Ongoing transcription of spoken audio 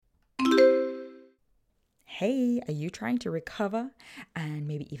Hey, are you trying to recover and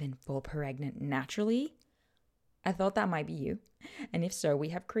maybe even fall pregnant naturally? I thought that might be you. And if so, we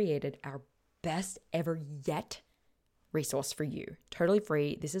have created our best ever yet resource for you. Totally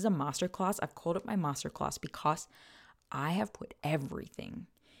free. This is a masterclass. I've called it my masterclass because I have put everything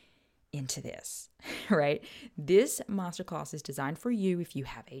into this, right? This masterclass is designed for you if you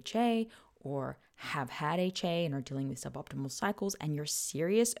have HA or have had HA and are dealing with suboptimal cycles and you're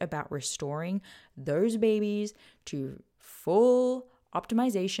serious about restoring those babies to full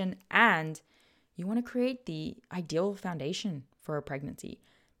optimization and you want to create the ideal foundation for a pregnancy.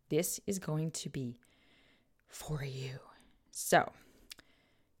 This is going to be for you. So,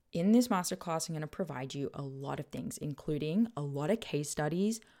 in this masterclass, I'm going to provide you a lot of things, including a lot of case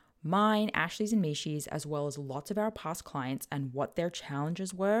studies, mine, Ashley's and Mishi's, as well as lots of our past clients and what their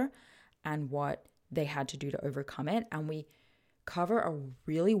challenges were and what they had to do to overcome it. And we cover a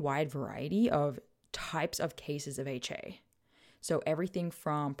really wide variety of types of cases of HA. So everything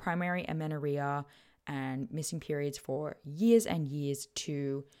from primary amenorrhea and missing periods for years and years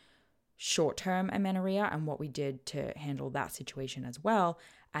to short-term amenorrhea and what we did to handle that situation as well,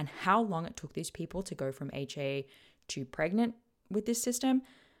 and how long it took these people to go from HA to pregnant with this system,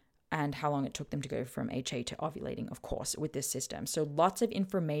 and how long it took them to go from HA to ovulating, of course, with this system. So lots of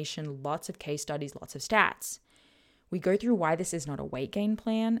information, lots of case studies, lots of stats. We go through why this is not a weight gain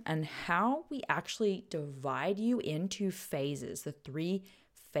plan and how we actually divide you into phases, the 3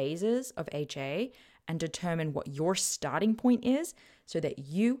 phases of HA, and determine what your starting point is so that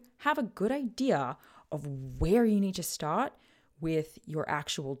you have a good idea of where you need to start with your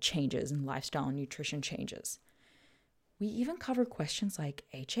actual changes and lifestyle and nutrition changes. We even cover questions like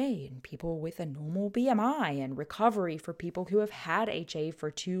HA and people with a normal BMI and recovery for people who have had HA for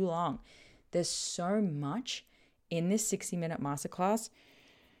too long. There's so much in this 60-minute masterclass.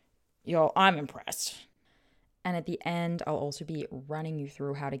 I'm impressed. And at the end, I'll also be running you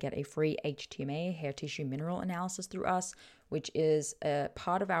through how to get a free HTMA, hair tissue mineral analysis through us, which is a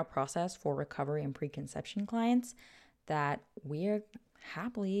part of our process for recovery and preconception clients that we're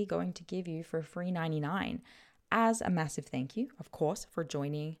happily going to give you for free $99 as a massive thank you, of course, for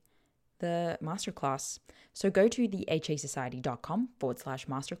joining the masterclass. So go to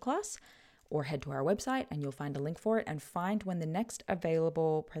thehasociety.com/masterclass or head to our website and you'll find a link for it and find when the next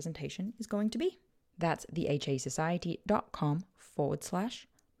available presentation is going to be. That's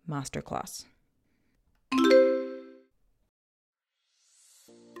thehasociety.com/masterclass.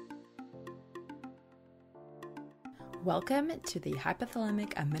 Welcome to the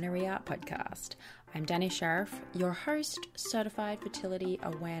Hypothalamic Amenorrhea podcast. I'm Danny Sheriff, your host, certified fertility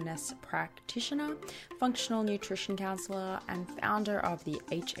awareness practitioner, functional nutrition counselor, and founder of the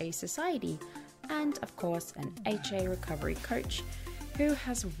HA Society, and of course, an HA recovery coach who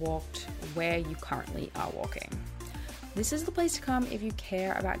has walked where you currently are walking. This is the place to come if you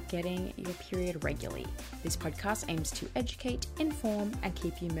care about getting your period regularly. This podcast aims to educate, inform, and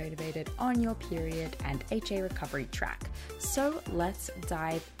keep you motivated on your period and HA recovery track. So let's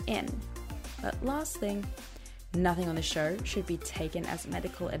dive in. But last thing, nothing on the show should be taken as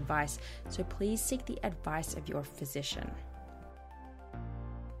medical advice, so please seek the advice of your physician.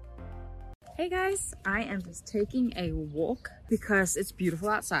 Hey guys, I am just taking a walk because it's beautiful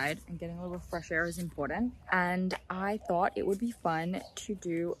outside and getting a little fresh air is important. And I thought it would be fun to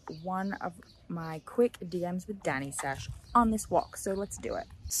do one of my quick DMs with Danny sesh on this walk. So let's do it.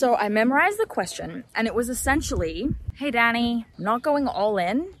 So I memorized the question and it was essentially, hey Danny, I'm not going all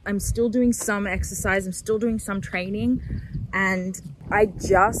in. I'm still doing some exercise. I'm still doing some training and I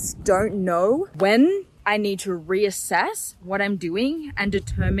just don't know when I need to reassess what I'm doing and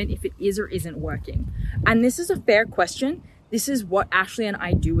determine if it is or isn't working. And this is a fair question. This is what Ashley and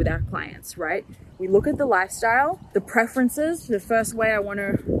I do with our clients, right? We look at the lifestyle, the preferences. The first way I want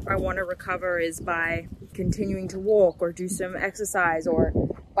to recover is by continuing to walk or do some exercise or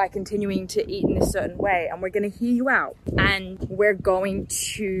by continuing to eat in a certain way. And we're going to hear you out. And we're going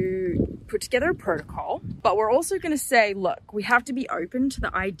to put together a protocol, but we're also going to say, look, we have to be open to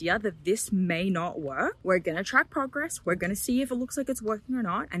the idea that this may not work. We're going to track progress. We're going to see if it looks like it's working or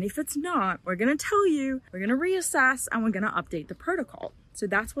not. And if it's not, we're going to tell you, we're going to reassess, and we're going to update the protocol. So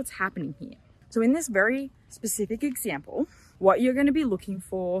that's what's happening here. So in this very specific example, what you're going to be looking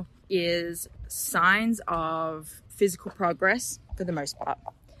for is signs of physical progress for the most part,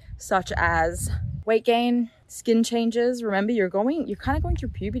 such as weight gain, skin changes. Remember, you're kind of going through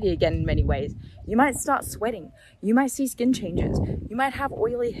puberty again in many ways. You might start sweating. You might see skin changes. You might have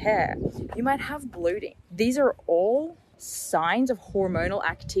oily hair. You might have bloating. These are all signs of hormonal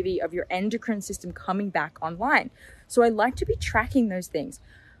activity of your endocrine system coming back online. So I like to be tracking those things.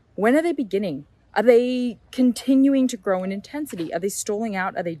 When are they beginning? Are they continuing to grow in intensity? Are they stalling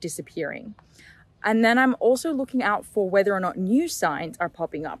out? Are they disappearing? And then I'm also looking out for whether or not new signs are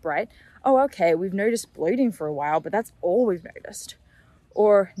popping up, right? Oh, okay, we've noticed bloating for a while, but that's all we've noticed.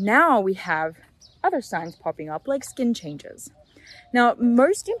 Or now we have other signs popping up like skin changes. Now,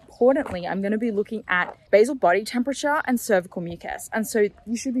 most importantly, I'm going to be looking at basal body temperature and cervical mucus. And so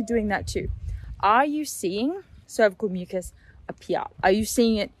you should be doing that too. Are you seeing cervical mucus appear? Are you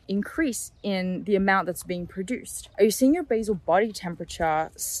seeing it increase in the amount that's being produced? Are you seeing your basal body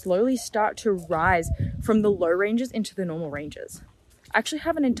temperature slowly start to rise from the low ranges into the normal ranges? I actually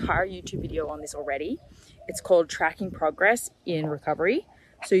have an entire YouTube video on this already. It's called Tracking Progress in Recovery.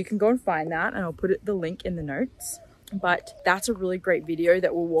 So you can go and find that, and I'll put the link in the notes. But that's a really great video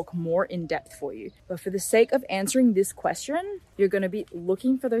that will walk more in depth for you. But for the sake of answering this question, you're going to be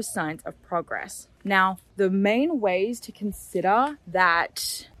looking for those signs of progress. Now, the main ways to consider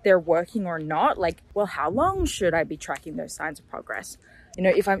that they're working or not, like, well, how long should I be tracking those signs of progress? You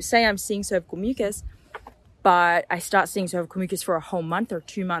know, if I'm seeing cervical mucus, but I start seeing cervical mucus for a whole month or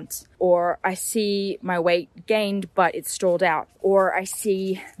 2 months, or I see my weight gained, but it's stalled out, or I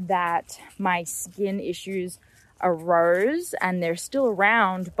see that my skin issues arose and they're still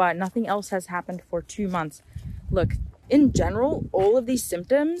around, but nothing else has happened for 2 months. Look, in general, all of these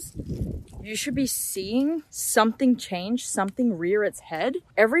symptoms, you should be seeing something change, something rear its head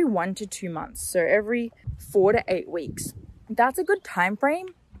every 1 to 2 months. So every 4 to 8 weeks. That's a good time frame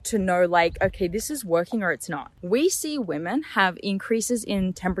to know, like, okay, this is working or it's not. We see women have increases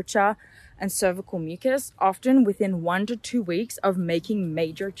in temperature and cervical mucus often within 1 to 2 weeks of making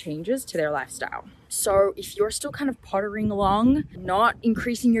major changes to their lifestyle. So if you're still kind of pottering along, not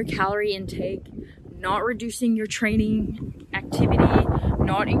increasing your calorie intake, not reducing your training activity,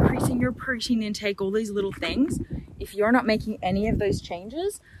 not increasing your protein intake, all these little things, if you're not making any of those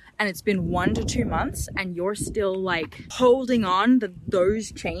changes, and it's been 1 to 2 months and you're still like holding on that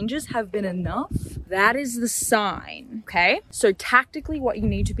those changes have been enough, that is the sign, okay? So tactically what you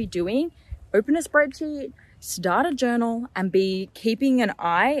need to be doing, open a spreadsheet, start a journal, and be keeping an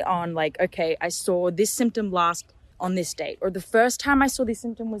eye on, like, okay, I saw this symptom last on this date, or the first time I saw this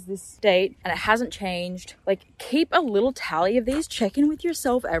symptom was this date and it hasn't changed. Like, keep a little tally of these, check in with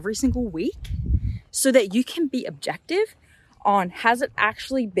yourself every single week so that you can be objective on, has it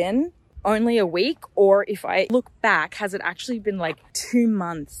actually been only a week, or if I look back, has it actually been like 2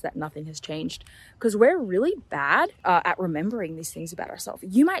 months that nothing has changed? Because we're really bad at remembering these things about ourselves.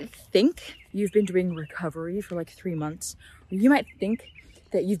 You might think you've been doing recovery for like 3 months, or you might think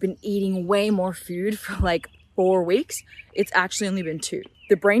that you've been eating way more food for like 4 weeks. It's actually only been 2.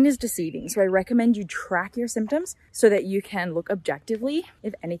 The brain is deceiving, so I recommend you track your symptoms so that you can look objectively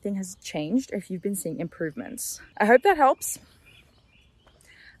if anything has changed, if you've been seeing improvements. I hope that helps.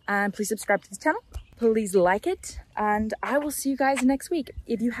 And please subscribe to this channel. Please like it. And I will see you guys next week.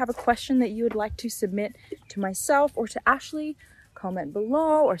 If you have a question that you would like to submit to myself or to Ashley, comment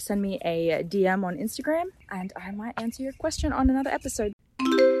below or send me a DM on Instagram and I might answer your question on another episode.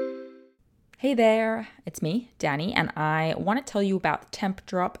 Hey there, it's me, Danny, and I want to tell you about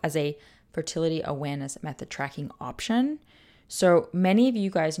Tempdrop as a fertility awareness method tracking option. So many of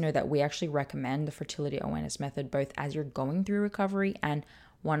you guys know that we actually recommend the fertility awareness method both as you're going through recovery and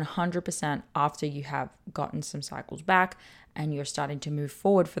 100% after you have gotten some cycles back and you're starting to move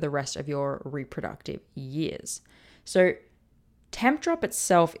forward for the rest of your reproductive years. So Tempdrop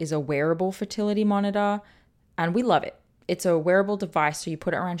itself is a wearable fertility monitor and we love it. It's a wearable device, so you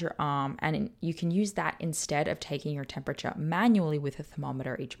put it around your arm and you can use that instead of taking your temperature manually with a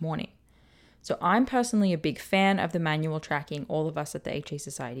thermometer each morning. So I'm personally a big fan of the manual tracking. All of us at the HA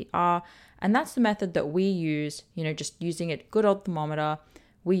Society are, and that's the method that we use, just using a good old thermometer.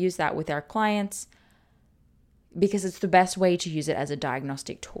 We use that with our clients because it's the best way to use it as a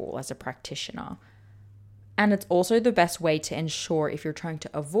diagnostic tool as a practitioner. And it's also the best way to ensure if you're trying to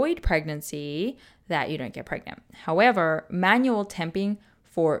avoid pregnancy that you don't get pregnant. However, manual temping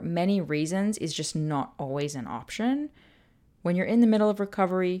for many reasons is just not always an option. When you're in the middle of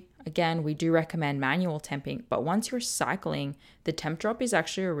recovery, again, we do recommend manual temping, but once you're cycling, the Tempdrop is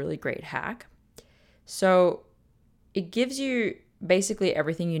actually a really great hack. So it gives you basically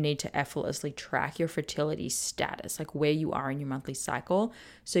everything you need to effortlessly track your fertility status, like where you are in your monthly cycle.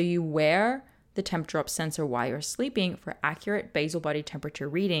 So you wear the Tempdrop sensor while you're sleeping for accurate basal body temperature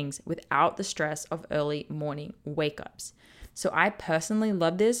readings without the stress of early morning wake-ups. So I personally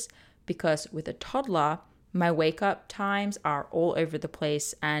love this because with a toddler, my wake-up times are all over the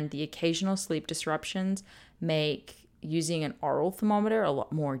place and the occasional sleep disruptions make using an oral thermometer a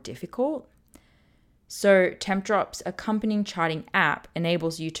lot more difficult. So Tempdrop's accompanying charting app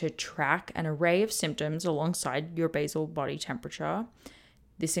enables you to track an array of symptoms alongside your basal body temperature.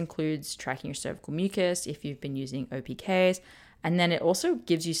 This includes tracking your cervical mucus if you've been using OPKs, and then it also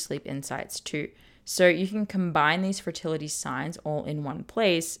gives you sleep insights too. So you can combine these fertility signs all in one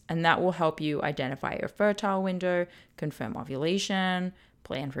place, and that will help you identify your fertile window, confirm ovulation,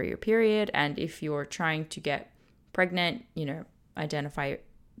 plan for your period, and if you're trying to get pregnant, identify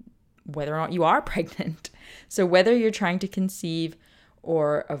whether or not you are pregnant. So whether you're trying to conceive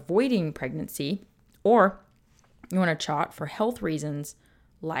or avoiding pregnancy, or you want to chart for health reasons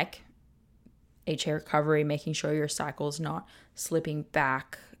like HA recovery, making sure your cycle's not slipping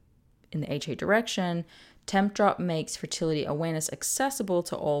back in the HA direction, Tempdrop makes fertility awareness accessible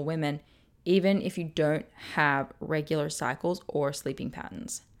to all women, even if you don't have regular cycles or sleeping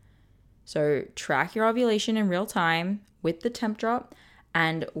patterns. So track your ovulation in real time with the Tempdrop,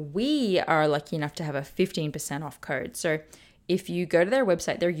 and we are lucky enough to have a 15% off code. So if you go to their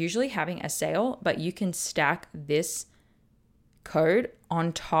website, they're usually having a sale, but you can stack this code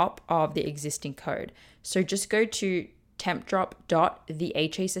on top of the existing code. So just go to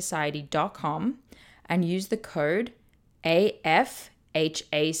tempdrop.thehasociety.com and use the code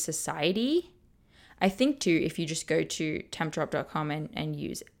AFHA Society. I think too, if you just go to tempdrop.com and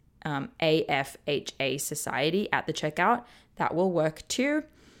use AFHA Society at the checkout, that will work too.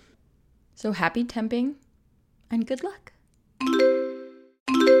 So happy temping and good luck.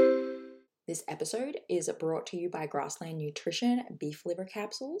 This episode is brought to you by Grassland Nutrition beef liver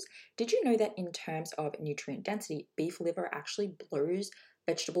capsules. Did you know that in terms of nutrient density, beef liver actually blows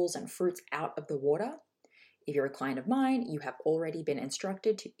vegetables and fruits out of the water? If you're a client of mine, you have already been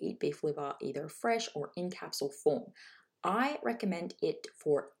instructed to eat beef liver either fresh or in capsule form. I recommend it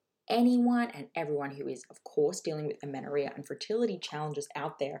for anyone and everyone who is, of course, dealing with amenorrhea and fertility challenges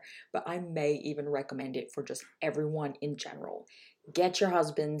out there, but I may even recommend it for just everyone in general. Get your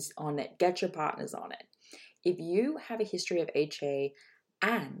husbands on it, get your partners on it. If you have a history of HA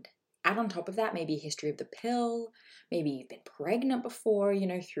and add on top of that maybe a history of the pill, maybe you've been pregnant before,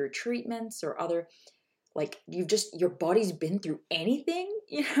 through treatments or other, your body's been through anything,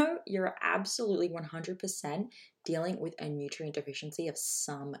 you're absolutely 100% dealing with a nutrient deficiency of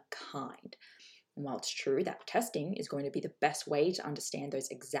some kind. And while it's true that testing is going to be the best way to understand those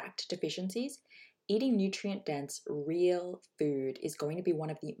exact deficiencies, eating nutrient-dense, real food is going to be one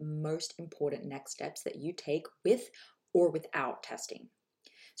of the most important next steps that you take with or without testing.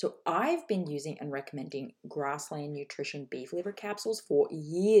 So I've been using and recommending Grassland Nutrition beef liver capsules for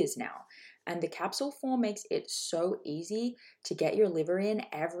years now. And the capsule form makes it so easy to get your liver in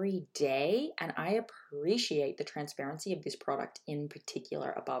every day. And I appreciate the transparency of this product in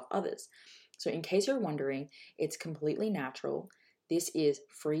particular above others. So in case you're wondering, it's completely natural. This is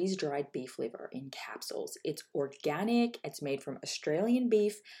freeze-dried beef liver in capsules. It's organic, it's made from Australian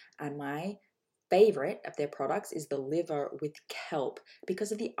beef, and my favorite of their products is the liver with kelp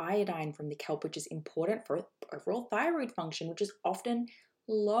because of the iodine from the kelp, which is important for overall thyroid function, which is often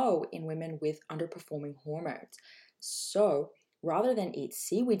low in women with underperforming hormones. So rather than eat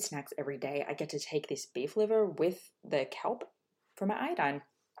seaweed snacks every day, I get to take this beef liver with the kelp for my iodine.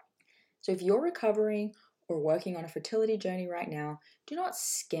 So if you're recovering or working on a fertility journey right now, do not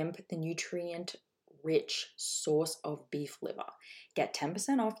skimp the nutrient-rich source of beef liver. Get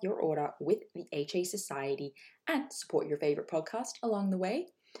 10% off your order with the HA Society and support your favorite podcast along the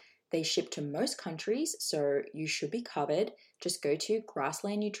way. They ship to most countries, so you should be covered. Just go to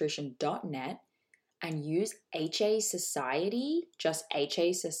grasslandnutrition.net and use HA Society, just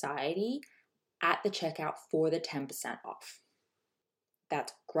HA Society, at the checkout for the 10% off.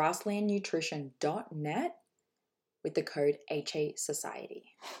 That's grasslandnutrition.net with the code HA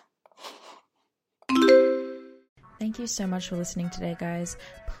Society. Thank you so much for listening today, guys.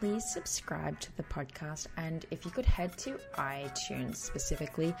 Please subscribe to the podcast, and if you could head to iTunes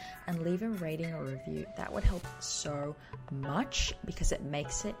specifically and leave a rating or review, that would help so much because it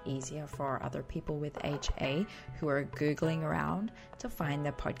makes it easier for other people with HA who are Googling around to find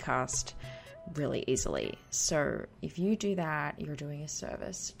the podcast really easily. So if you do that, you're doing a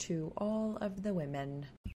service to all of the women.